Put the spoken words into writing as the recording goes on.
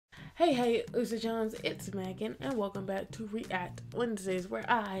Hey, Johns, it's Megan, and welcome back to React Wednesdays, where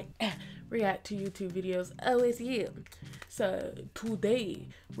I react to YouTube videos OSU. So, today,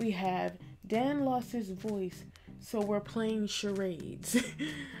 we have Dan lost his voice, so we're playing charades.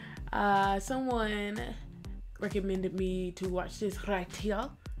 Someone recommended me to watch this right here.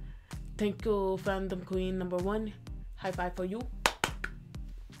 Thank you, fandom queen number 1. High five for you.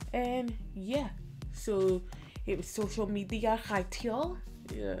 And yeah, so it was social media right here.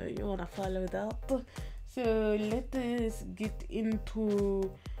 Yeah, you wanna follow that. So let us get into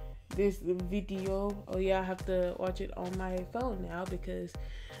this video. Oh yeah, I have to watch it on my phone now because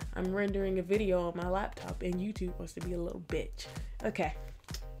I'm rendering a video on my laptop and YouTube wants to be a little bitch. Okay,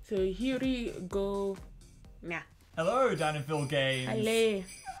 so here we go now. Hello, Dan and Phil Games.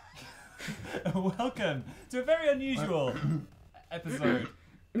 Hello. Welcome to a very unusual episode.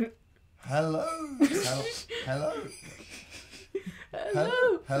 Hello. Hello.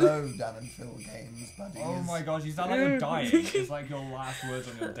 Hello. Hello, Dan and Phil Games buddies. Oh my gosh, you sound like you're dying. It's like your last words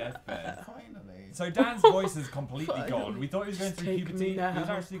on your deathbed. Finally. So Dan's voice is completely gone. We thought he was going through Take puberty. He me now. was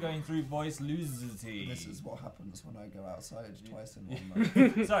actually going through voice lucidity. This is what happens when I go outside twice in 1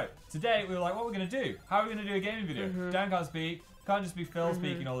 month. So today we were like, what are we going to do? How are we going to do a gaming video? Dan can't speak. Can't just be Phil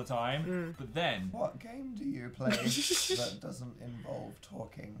speaking all the time. But then... What game do you play that doesn't involve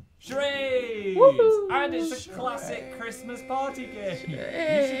talking? Charades! And it's a classic Christmas party game. You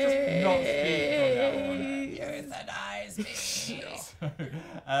should just not speak from now on. You're the nice bitch.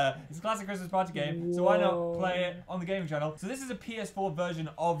 It's a classic Christmas party game, so why not play it on the gaming channel? So this is a PS4 version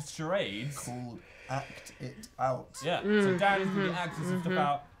of Charades. Called Act It Out. Yeah, so Dan is going to be acting some stuff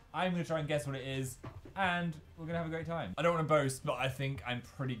out. I'm going to try and guess what it is. And we're going to have a great time. I don't want to boast, but I think I'm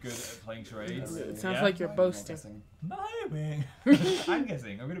pretty good at playing charades. It sounds like you're boasting. Knowing. I'm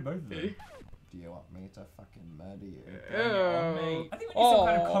guessing. I'm good at both of them. Do you want me to fucking murder you? I think we need some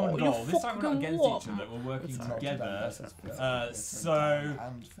kind of common goal. This time we're not against each other. We're working together. So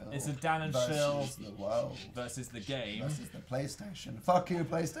it's a Dan and Phil the world versus the game. versus the PlayStation. Fuck you,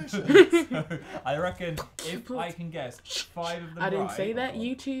 PlayStation. So I reckon if I can guess 5 of them I didn't right, say that,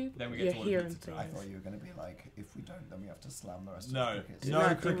 YouTube. then we You're get to order hearing pizza. I things. thought you were going to be like, if we don't, then we have to slam the rest of No, the crickets. no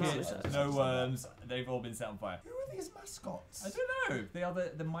Not crickets, crickets. no worms. They've all been set on fire. Who are these mascots? I don't know. They are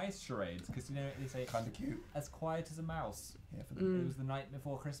the mice charades because you know they say Kind of cute. as quiet as a mouse. Yeah, for It them. was the night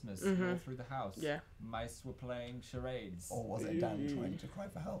before Christmas. All through the house. Yeah. Mice were playing charades. Or was it Dan trying to cry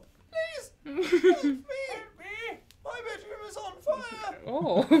for help? Please, Help me! My bedroom is on fire!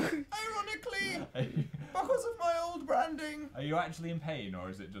 Oh. Ironically, because of my old branding. Are you actually in pain, or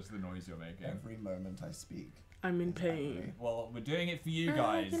is it just the noise you're making? Every moment I speak. I'm in pain. Well, we're doing it for you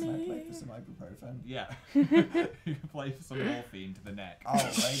guys. Can I play for some ibuprofen? Yeah. You can play for some morphine to the neck.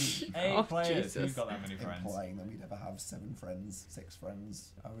 Alrighty. 8 Oh, players. Jesus. Who's got that many friends? Implying that we'd ever have 7 friends, 6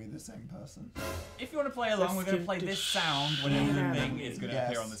 friends. Are we the same person? If you want to play along, we're going to play this sound whenever the thing is going to Yes.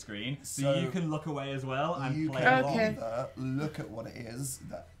 appear on the screen. So So you can look away as well and you play can along. Okay. either look at what it is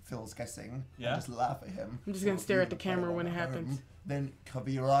that Phil's guessing Yeah. and just laugh at him. I'm just gonna or stare you at the can play camera along when it at home, happens. Then cover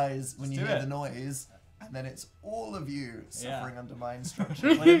your eyes when Let's you do hear it. the noise. And then it's all of you Yeah. suffering under my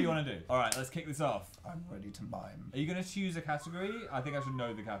instructions. Whatever you want to do. Alright, let's kick this off. I'm ready to mime. Are you going to choose a category? I think I should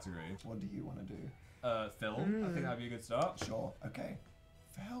know the category. What do you want to do? Phil, I think that'd be a good start. Sure. Okay.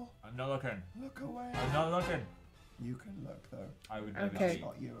 Phil, I'm not looking. look away. I'm not looking. You can look though. I would Okay. That's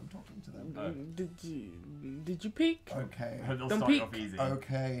not you. I'm talking to them. Did you peek? Okay. It'll Don't start peek. off easy.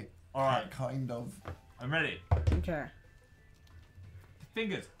 Okay. Alright, Kind of. I'm ready. Okay.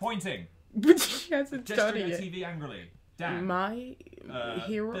 Fingers, pointing, But she hasn't gesturing started at yet. TV angrily. Dan, My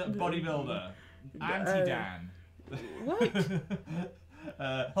hero. bodybuilder, anti-Dan. What?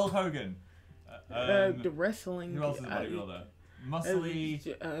 Hulk Hogan. The wrestling. Who else is a bodybuilder?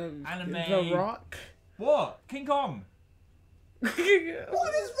 Muscly. Anime. The Rock. What? King Kong. What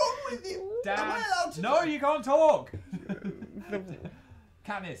is wrong with you? Dan. Am I allowed to No, you can't talk. The-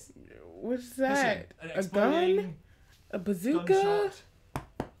 Katniss. What's that? An A gun? exploding A bazooka? gunshot.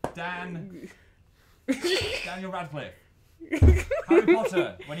 Dan. Daniel Radcliffe. Harry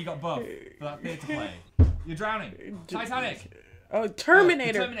Potter when he got buff for that theatre play. You're drowning. Titanic. Oh,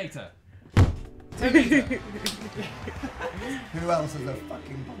 Terminator. Terminator. Terminator. Who else is a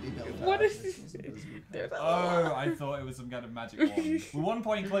fucking bodybuilder? What is This this? is a bazooka. There's a Oh, I thought it was some kind of magic wand. We're 1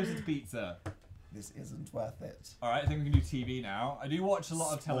 point closer to pizza. This isn't worth it. Alright, I think we can do TV now. I do watch a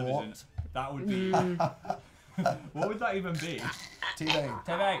lot of television. Sport. That would be... What would that even be? TV.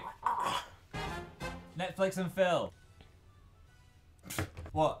 TV. Netflix and Phil.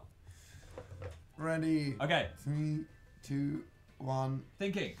 What? Ready. Okay, 3, 2, 1.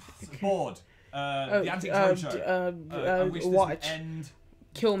 thinking. Bored. The Antiques Roadshow. I wish this would watch. end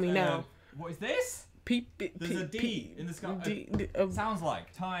Kill me now. What is this? There's a D in the sky. Sounds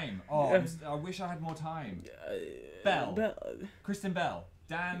like time. Oh, I wish I had more time. Bell. Kristen Bell.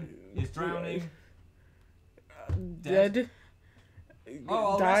 Dan is drowning. Dead. Oh,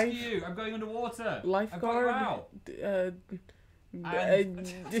 I'll Dive. rescue you. I'm going underwater. Lifeguard. I've got you out.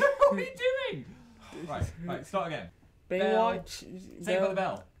 And, what are you doing? Right, start again. Baywatch. Saved by the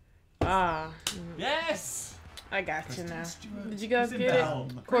Bell. Ah. Yes! I got Kristen you now. Stewart. Did you guys Kristen get Bell.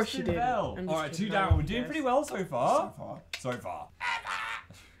 it? Of course Kristen you did. Bell. I'm just Alright, 2 kidding. down. We're doing pretty well so far. So far.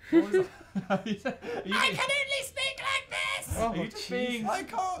 What was that? I can only speak like this! Oh, Are you just being I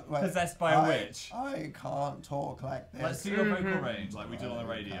can't. Wait, possessed by a witch? I can't talk like this. Let's do your vocal range like we did on the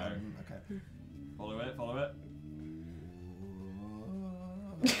radio. Okay. Follow it, follow it.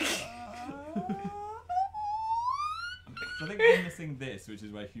 So I think we're missing this, which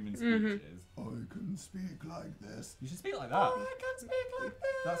is where human speech is. I can speak like this. You should speak like that. I can speak like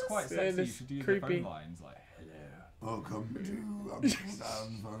this. That's quite Yeah, sexy. You that's should use the creepy. phone lines like, hello. Welcome to Uncle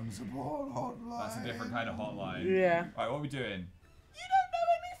Dan's phone support hotline. That's a different kind of hotline. Yeah. Right, what are we doing? You don't know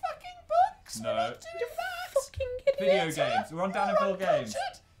any fucking books? No. Let's do that! Fucking Video idiot. games. We're on Dan and Phil games.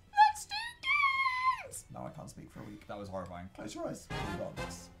 Let's do games! Now I can't speak for a week. That was horrifying. Close your eyes. We got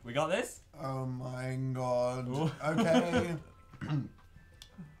this. We got this? Oh my god. Ooh. Okay. I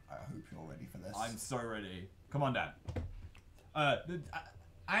hope you're ready for this. I'm so ready. Come on, Dan.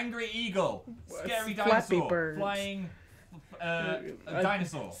 Angry eagle. Scary Flappy dinosaur. birds. Flying a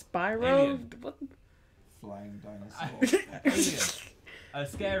dinosaur. Spyro? Alien. What? Flying dinosaur. Alien.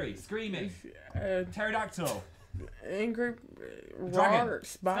 Scary. Screaming. Pterodactyl. Angry Dragon. Roar,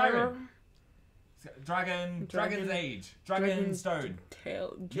 Spyro, Dragon's Age. Dragon Stone.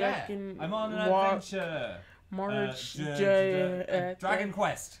 Tail, Yeah. Dragon, I'm on an Walk, adventure. March, Dragon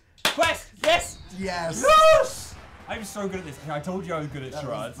Quest. Quest! Yes! Yes! Yes! I'm so good at this. I told you I was good at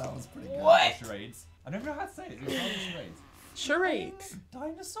charades. That was pretty good. What? Charades. I don't know how to say it. It's not charades. Charades.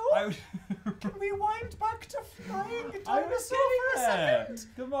 Dinosaur? I would... Can we wind back to flying I was dinosaur for a getting there. second?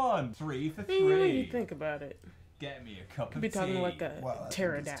 Come on. 3 for You really 3. think about it. Get me a cup Could be of tea. talking like a Well, I think it's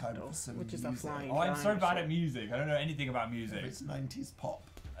time pterodactyl, for some which is a music. flying Oh, I'm so bad dinosaur. at music. I don't know anything about music. If it's 90s pop,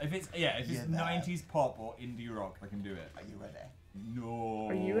 If it's Yeah, there. 90s pop or indie rock, I can do it. are you ready? No.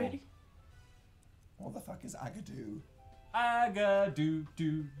 Are you ready? What the fuck is Agadoo? Agadoo,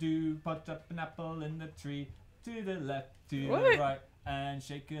 do, do, put up an apple in the tree, to the left, to What? the right, and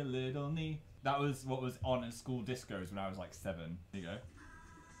shake a little knee. That was what was on at school discos when I was like 7. There you go.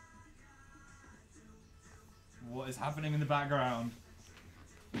 What is happening in the background?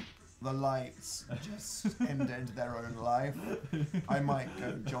 The lights just ended their own life. I might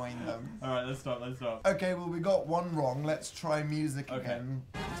go join them. Alright, let's stop, let's stop. Okay, well we got one wrong. Let's try music Okay. again.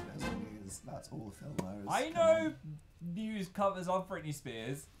 News. That's all Phil knows. I Come know news covers of Britney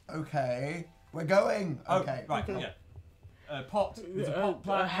Spears. on. Okay, we're going. Oh, Okay. right, Okay. yeah. Pot. There's a pot A plant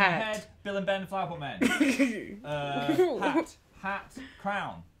on the hat. head. Bill and Ben, Flower Pot Men. Hat. Hat.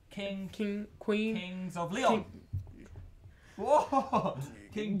 Crown. King. King, Queen, Kings of Leon. Whoa!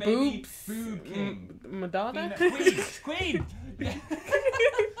 King baby Boobs, boob king. Madonna. Queen.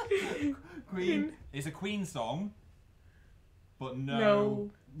 Queen. It's a Queen song, but no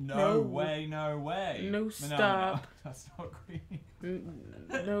No. way. No, stop. That's not Queen.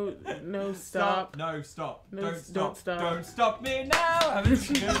 No, stop. No, stop. No, Don't stop. don't stop. Don't stop me now. I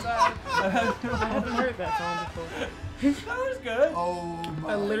haven't heard that song before. That was good. Oh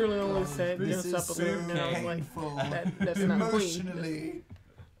my I literally only God, said this just is up a little so bit. I was like, painful. that's not Queen. Emotionally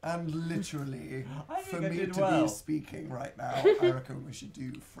and literally. I For think I me did to well. be speaking right now, I reckon we should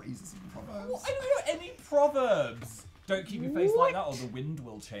do phrases and proverbs. Well, I don't know any proverbs. Don't keep your face like that, or the wind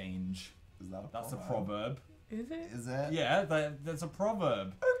will change. Is that a That's a proverb? proverb. Is it? Is it? Yeah, that's a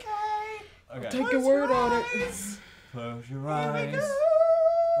proverb. Okay. Okay. Take your word on it. Close your Here we eyes. go.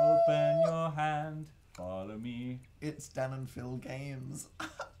 Open your hand. Follow me. It's Dan and Phil games.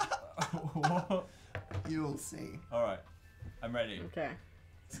 What? You'll see. All right, I'm ready. Okay.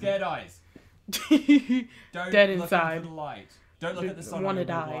 Scared eyes. Don't Dead look inside. into the light. Don't look at the sun. Wanna or you'll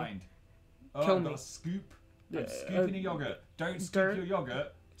go die. blind. Oh, Kill I've got me. a scoop. I'm Yeah, scooping a yogurt. Don't scoop dirt. your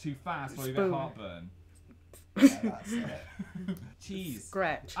yogurt too fast or you get Spoon. heartburn. Yeah, that's it. Cheese.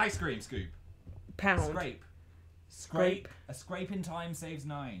 Scratch. Ice cream scoop. Pound. Scrape. Scrape. A scrape in time saves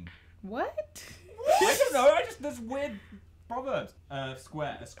 9. What? I don't know. There's weird proverbs.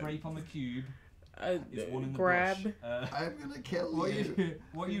 Square. A scrape on the cube is 1 in the grab. bush. I'm gonna kill What are you.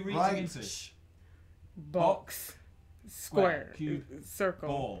 what are you reaching Right. into? Box. Square. Cube. Circle.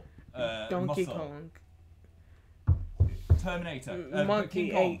 Ball. Donkey muscle. Kong. Terminator. Monkey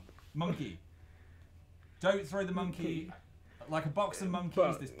King Kong. 8. Monkey. Don't throw the monkey like a box of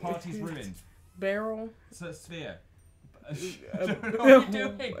monkeys. This party's ruined. Barrel. Sphere. I don't know what you're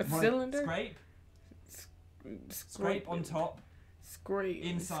doing. A cylinder. Scrape on top. Scrape.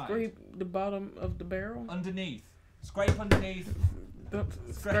 Inside. Scrape the bottom of the barrel. Underneath. Scrape underneath.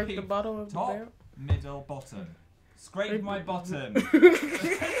 Scrape the bottom of top, the barrel. Middle, bottom. Scrape my bottom.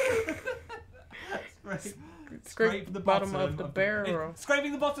 Scrape the bottom of the barrel.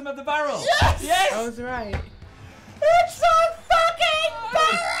 Scraping the bottom of the barrel. Yes! Yes! I was right. It's a fucking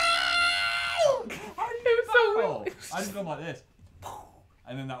barrel! It was so weird. I just go like this.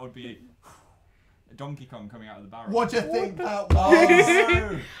 And then that would be a Donkey Kong coming out of the barrel. What do you think that was?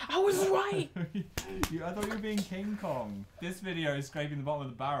 Oh! I was right. I thought you were being King Kong. This video is scraping the bottom of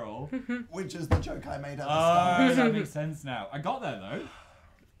the barrel. Which is the joke I made at the Oh, start. that makes sense now. I got there though.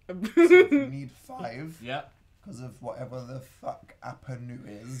 So we need 5. Yep. Because of whatever the fuck Apanu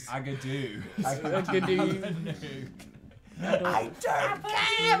is. Agadoo. Agadoo. I don't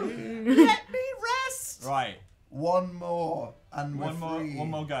care! Let me rest! Right. One more, and we're One free.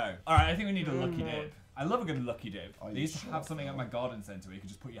 more go. Alright, I think we need a lucky more. dip. I love a good lucky dip. Are They you used to sure, have something at Phil? my garden centre where you could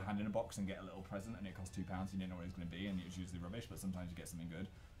just put your hand in a box and get a little present and it cost £2. You didn't know what it was going to be and it was usually rubbish, but sometimes you get something good.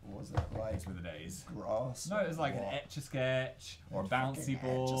 Was it like Thanks for the days. grass? No, it was like What? an etch-a-sketch or a bouncy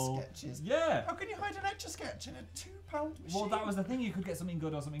Fucking ball. Etch-a-sketches. Yeah. How can you hide an etch-a-sketch in a £2 machine? Well, that was the thing. You could get something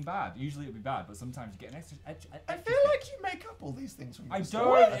good or something bad. Usually it would be bad, but sometimes you get an extra. I feel like you make up all these things from your I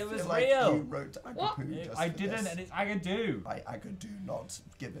story. don't, I it was feel like real. You wrote Agapoo just I for didn't, this. and it's Agadoo. I could do not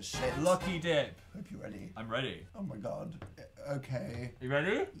give a shit. Lucky dip. Hope you're ready. I'm ready. Oh my god. Okay. You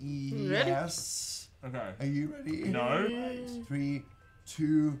ready? Ready? Yes. Okay. Are you ready? No. Right. 3,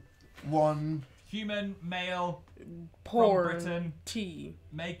 2, 1. Human male Pour from Britain tea.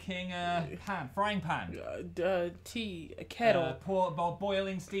 making a frying pan. Tea. A kettle.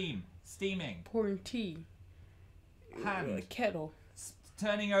 Boiling steaming. Pouring tea. A Hand. kettle.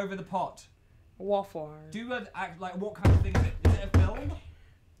 Turning over the pot. Waffle iron. Do an act like what kind of thing is it? Is it a film?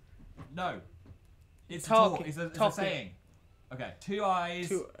 No. It's Talking. a talk. It's a Talking. saying. Okay. 2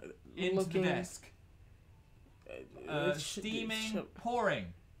 eyes into looking, the desk. Steaming, pouring.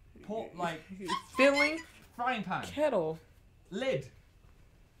 Like filling. frying pan. Kettle. Lid.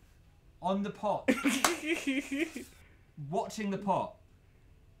 On the pot. Watching the pot.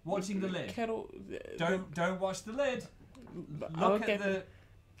 Watching the lid. Kettle. Don't watch the lid. Look at the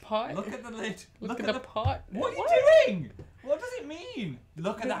pot. Look at the lid. Look at the pot. What are you doing? What does it mean?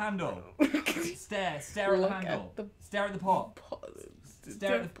 Look at the handle. Stare at the Look handle. at the Stare at the pot.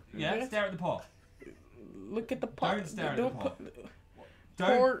 Stare at Yeah. Stare at the pot. Look at the pot. Don't stare at the pot.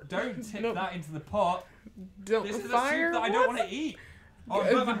 Pour- Don't tip no. that into the pot. Don't This is fire. a soup that I don't want to eat. Oh,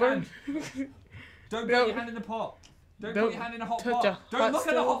 put my hand. Don't put your hand in the pot. Don't put your hand in a hot touch pot. a Don't hot look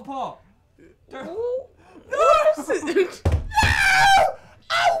at the stove. hot pot. Don't.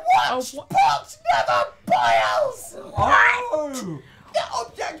 A watch pot never boils! Oh! The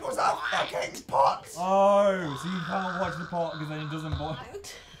object was a fucking pot! Oh, so you can't watch the pot because then it doesn't boil.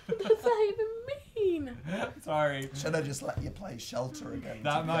 What does that even mean? Sorry. Should I just let you play Shelter again?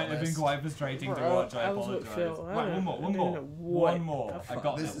 That to be might have been honest? quite frustrating to Bro, watch. I I was with apologise. Phil. Right, one more. What One more. the I fuck?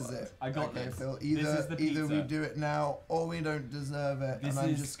 got This this. is it. I got okay, this. Phil. This is the Either we pizza. do it now or we don't deserve it, This and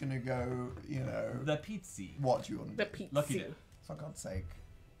I'm is just gonna go. You know, The pizza. what do you want The to do? pizza. Lucky dip. For God's sake.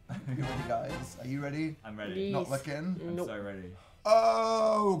 You ready, guys? Are you ready? I'm ready. Yes. Not looking. I'm Nope. so ready.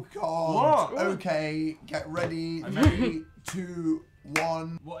 Oh God! What? Okay, get ready. I'm ready. 3, 2,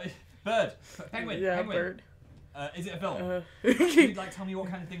 1. What? Bird. Penguin. Yeah, Penguin. bird. Is it a film? Can you like tell me what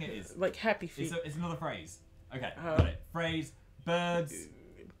kind of thing it is? Like happy feet. It's another phrase. Okay, got it. Phrase. Birds.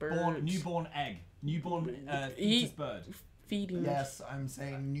 Birds. Newborn egg. Newborn Eat. fetus bird. Mm. Feeding. Yes, I'm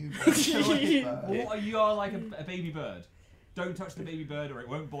saying newborn. What you are like a baby bird. Don't touch the baby bird or it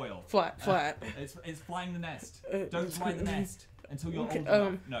won't boil. Flat. It's flying the nest. Uh, Don't fly the nest until you're okay, old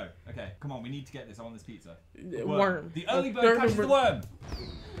enough. No. Okay. Come on. We need to get this. I want this pizza. Worm. The early bird catches the worm.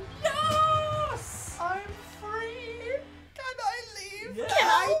 Yes! I'm free! Can I leave? Yeah. Can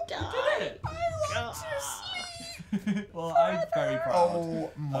I You die? did it. I want to sleep! Well, I'm very proud.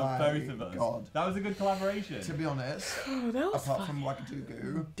 Oh I'm my very nervous. God. That was a good collaboration. To be honest, Oh, that was apart fun. from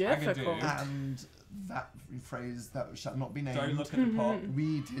Wackadoogoo Difficult. Agadoo. and that phrase that shall not be named, Don't look at the pot.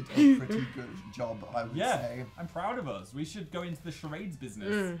 we did a pretty good job, I would Yeah, say. I'm proud of us. We should go into the charades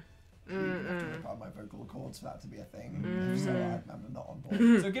business. You have to rip out my vocal cords for that to be a thing. If so, I'm not on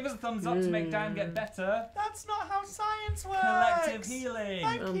board. So give us a thumbs up to make Dan get better. That's not how science works! Collective healing.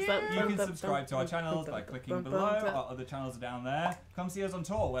 Thank you. You can subscribe to our channels by clicking below. Our other channels are down there. Come see us on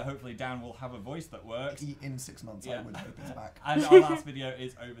tour, where hopefully Dan will have a voice that works. In 6 months, I Yeah. would hope it's back. And our last video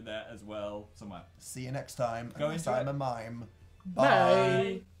is over there as well, somewhere. See you next time. Go Unless into I'm it. a mime.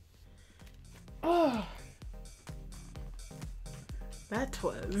 Bye. Oh, that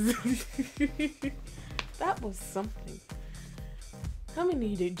was something. How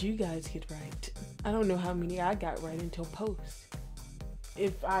many did you guys get right? I don't know how many I got right until post.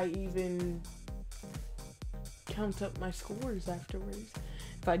 If I even count up my scores afterwards.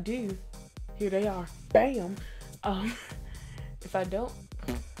 If I do, here they are. Bam. If I don't,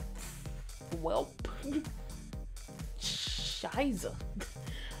 welp. Shiza.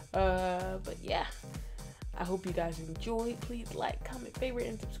 But yeah. I hope you guys enjoyed. Please like, comment, favorite,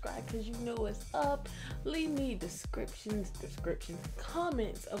 and subscribe because you know what's up. Leave me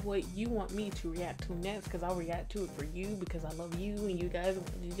comments of what you want me to react to next because I'll react to it for you because I love you and you guys.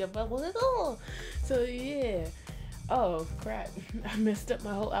 So yeah. Oh crap. I messed up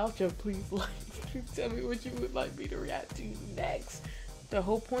my whole outro. Please tell me what you would like me to react to next. The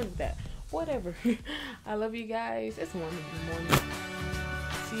whole point of that. Whatever. I love you guys. It's 1 in the morning.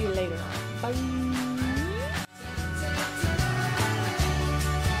 See you later. Bye.